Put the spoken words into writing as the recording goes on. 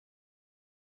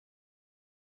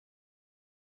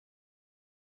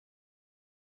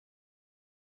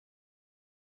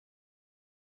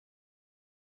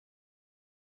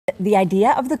The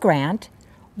idea of the grant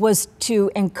was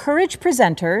to encourage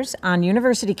presenters on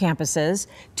university campuses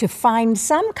to find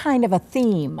some kind of a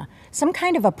theme, some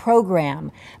kind of a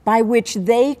program by which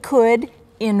they could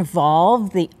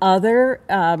involve the other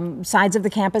sides of the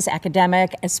campus,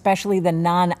 academic, especially the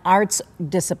non-arts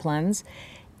disciplines,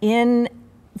 in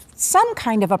some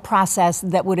kind of a process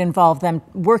that would involve them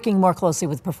working more closely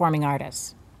with performing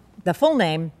artists. The full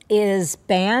name is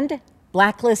Banned,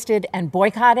 Blacklisted, and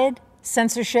Boycotted: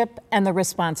 Censorship and the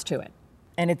Response to It.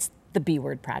 And it's the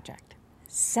B-Word Project.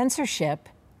 Censorship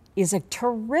is a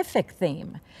terrific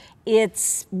theme.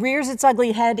 It rears its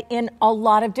ugly head in a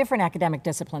lot of different academic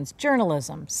disciplines: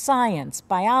 journalism, science,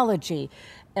 biology,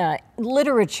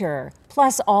 literature,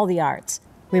 plus all the arts.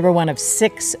 We were one of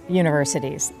 6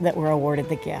 universities that were awarded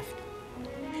the gift.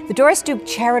 The Doris Duke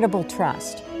Charitable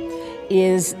Trust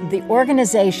is the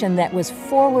organization that was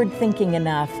forward-thinking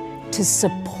enough to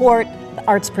support the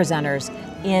arts presenters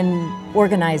in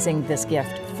organizing this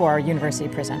gift for our university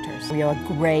presenters. We owe a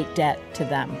great debt to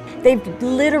them. They've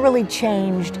literally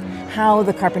changed how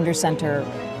the Carpenter Center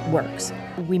works.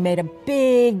 We made a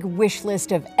big wish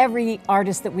list of every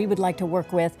artist that we would like to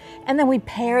work with, and then we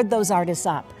paired those artists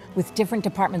up with different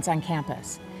departments on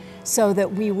campus so that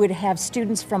we would have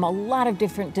students from a lot of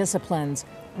different disciplines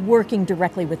working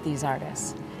directly with these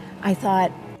artists. I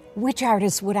thought, which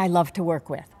artists would I love to work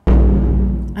with?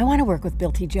 I want to work with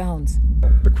Bill T. Jones.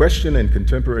 The question in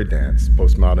contemporary dance,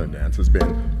 postmodern dance, has been,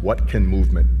 what can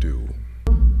movement do?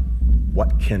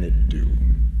 What can it do?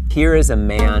 Here is a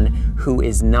man who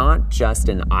is not just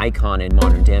an icon in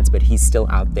modern dance, but he's still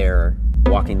out there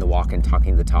walking the walk and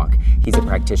talking the talk. He's a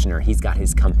practitioner, he's got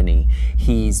his company,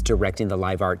 he's directing the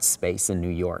live arts space in New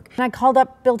York. And I called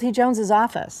up Bill T. Jones's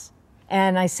office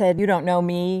and I said, you don't know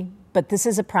me, but this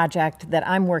is a project that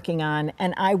I'm working on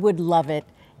and I would love it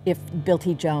if Bill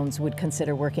T. Jones would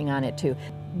consider working on it too.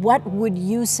 What would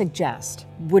you suggest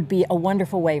would be a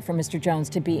wonderful way for Mr. Jones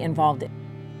to be involved in?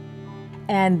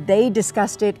 And they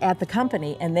discussed it at the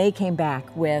company and they came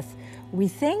back with, we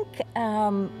think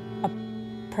a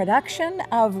production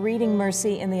of Reading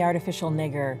Mercy in the Artificial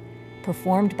Nigger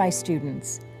performed by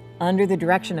students under the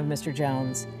direction of Mr.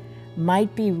 Jones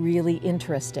might be really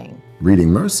interesting. Reading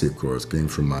Mercy, of course, came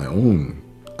from my own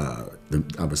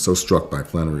I was so struck by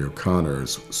Flannery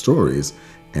O'Connor's stories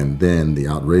and then the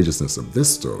outrageousness of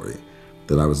this story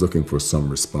that I was looking for some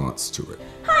response to it.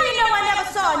 How you know I never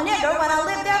saw a nigger when I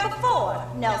lived there before?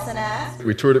 Nelson asked.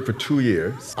 We toured it for 2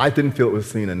 years. I didn't feel it was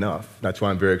seen enough. That's why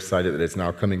I'm very excited that it's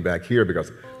now coming back here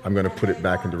because I'm going to put it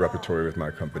back into repertory with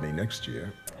my company next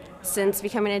year. Since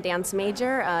becoming a dance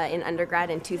major in undergrad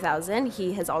in 2000,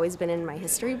 he has always been in my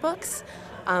history books.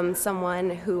 Someone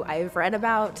who I've read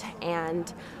about,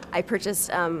 and I purchased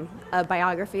a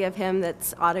biography of him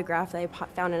that's autographed that I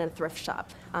found in a thrift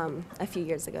shop a few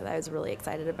years ago that I was really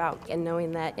excited about. And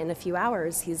knowing that in a few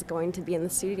hours he's going to be in the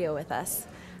studio with us,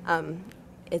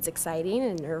 it's exciting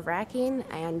and nerve-wracking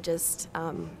and just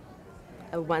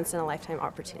a once-in-a-lifetime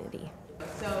opportunity.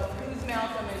 So who's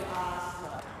Malcolm and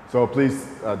Oscar? So please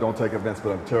don't take offense, but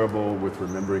I'm terrible with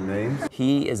remembering names.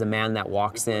 He is a man that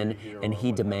walks in and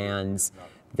he demands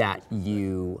that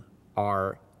you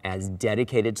are as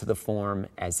dedicated to the form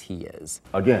as he is.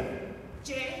 Again,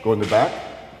 go in the back,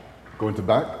 go into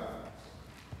back,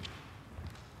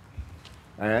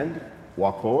 and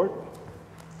walk forward.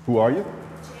 Who are you?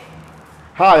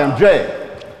 Hi, I'm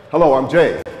Jay. Hello, I'm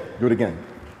Jay. Do it again.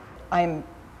 I'm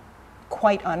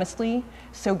quite honestly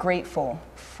so grateful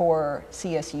for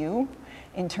CSU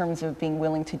in terms of being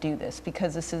willing to do this,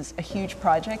 because this is a huge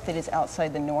project that is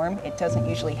outside the norm. It doesn't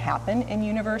usually happen in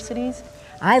universities.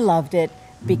 I loved it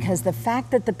because the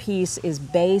fact that the piece is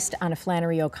based on a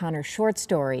Flannery O'Connor short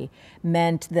story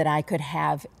meant that I could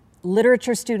have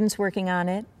literature students working on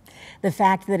it. The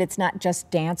fact that it's not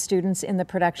just dance students in the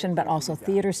production, but also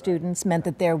theater students, meant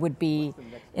that there would be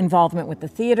involvement with the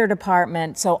theater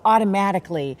department. So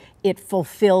automatically, it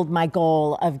fulfilled my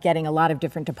goal of getting a lot of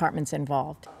different departments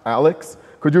involved. Alex,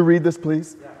 could you read this,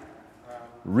 please?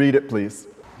 Read it, please.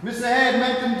 Mr. Head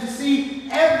meant them to see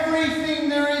everything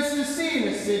there is to see in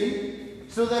a city,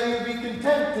 so that he would be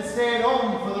content to stay at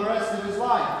home for the rest of his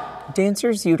life.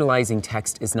 Dancers utilizing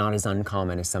text is not as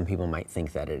uncommon as some people might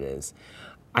think that it is.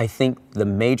 I think the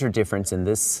major difference in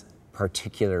this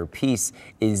particular piece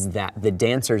is that the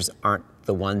dancers aren't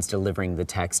the ones delivering the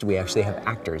text. We actually have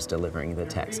actors delivering the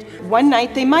text. One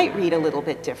night they might read a little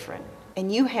bit different,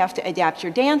 and you have to adapt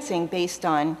your dancing based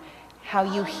on how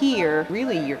you hear,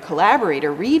 really, your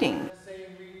collaborator reading.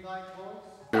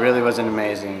 It really was an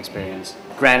amazing experience.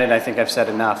 Granted, I think I've said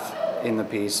enough in the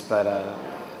piece, but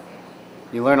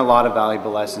You learn a lot of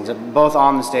valuable lessons, both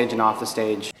on the stage and off the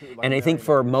stage. And I think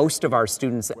for most of our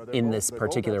students in this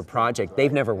particular project,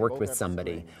 they've never worked with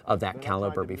somebody of that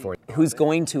caliber before, who's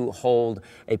going to hold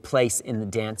a place in the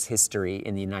dance history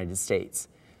in the United States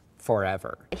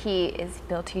forever. He is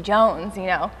Bill T. Jones, you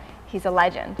know, he's a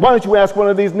legend. Why don't you ask one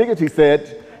of these niggas, he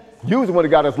said, you was the one that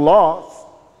got us lost.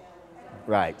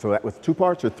 Right, so that was 2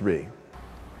 parts or 3?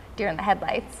 Deer in the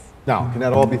headlights. Now, can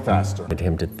that all be faster? I wanted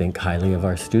him to think highly of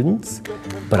our students,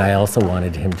 but I also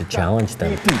wanted him to challenge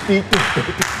them.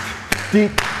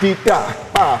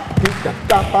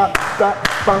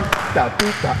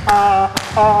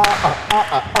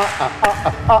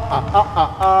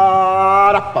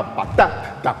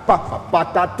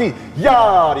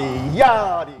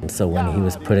 And so when he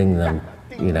was putting them,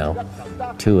 you know,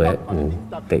 to it, and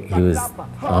he was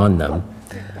on them,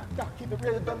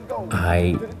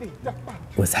 I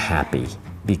was happy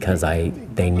because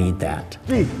they need that.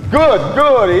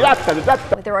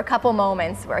 But there were a couple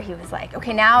moments where he was like,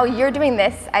 okay, now you're doing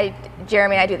this.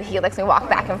 Jeremy and I do the helix, and we walk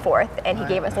back and forth, and he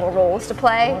gave us little roles to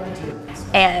play.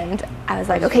 And I was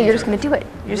like, okay, you're just gonna do it.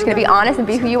 You're just gonna be honest and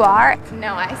be who you are.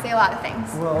 No, I say a lot of things.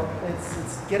 Well,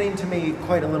 it's getting to me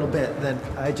quite a little bit that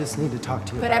I just need to talk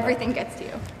to you But about. everything gets to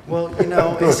you. Well, you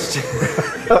know, it's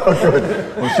just...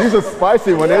 Well, she's a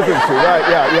spicy one, isn't she? Right,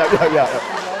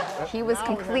 yeah. He was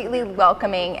completely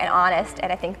welcoming and honest,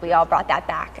 and I think we all brought that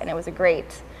back, and it was a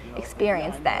great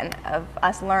experience then of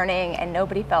us learning, and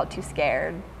nobody felt too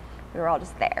scared. We were all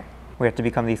just there. We have to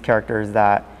become these characters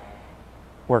that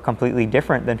we're completely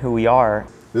different than who we are.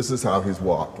 This is how he's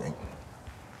walking.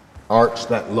 Arch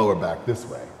that lower back this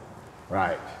way.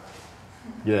 Right.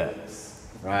 Yes.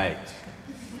 Right.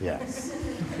 Yes.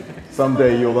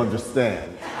 Someday you'll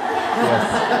understand.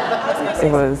 Yes.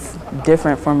 It was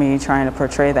different for me trying to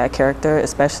portray that character,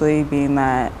 especially being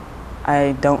that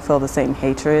I don't feel the same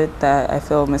hatred that I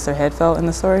feel Mr. Head felt in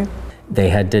the story. They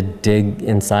had to dig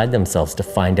inside themselves to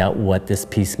find out what this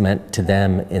piece meant to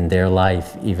them in their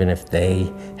life, even if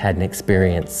they hadn't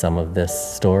experienced some of this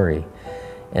story.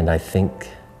 And I think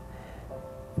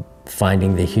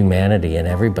finding the humanity in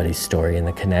everybody's story and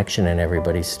the connection in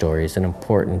everybody's story is an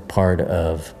important part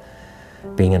of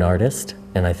being an artist.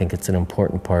 And I think it's an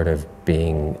important part of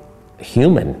being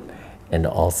human and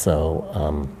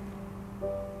also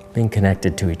being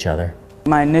connected to each other.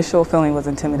 My initial feeling was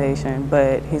intimidation,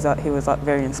 but he was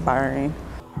very inspiring.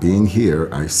 Being here,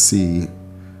 I see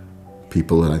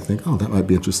people and I think, oh, that might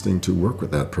be interesting to work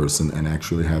with that person and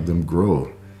actually have them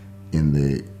grow in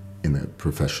the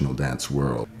professional dance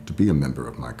world, to be a member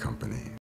of my company.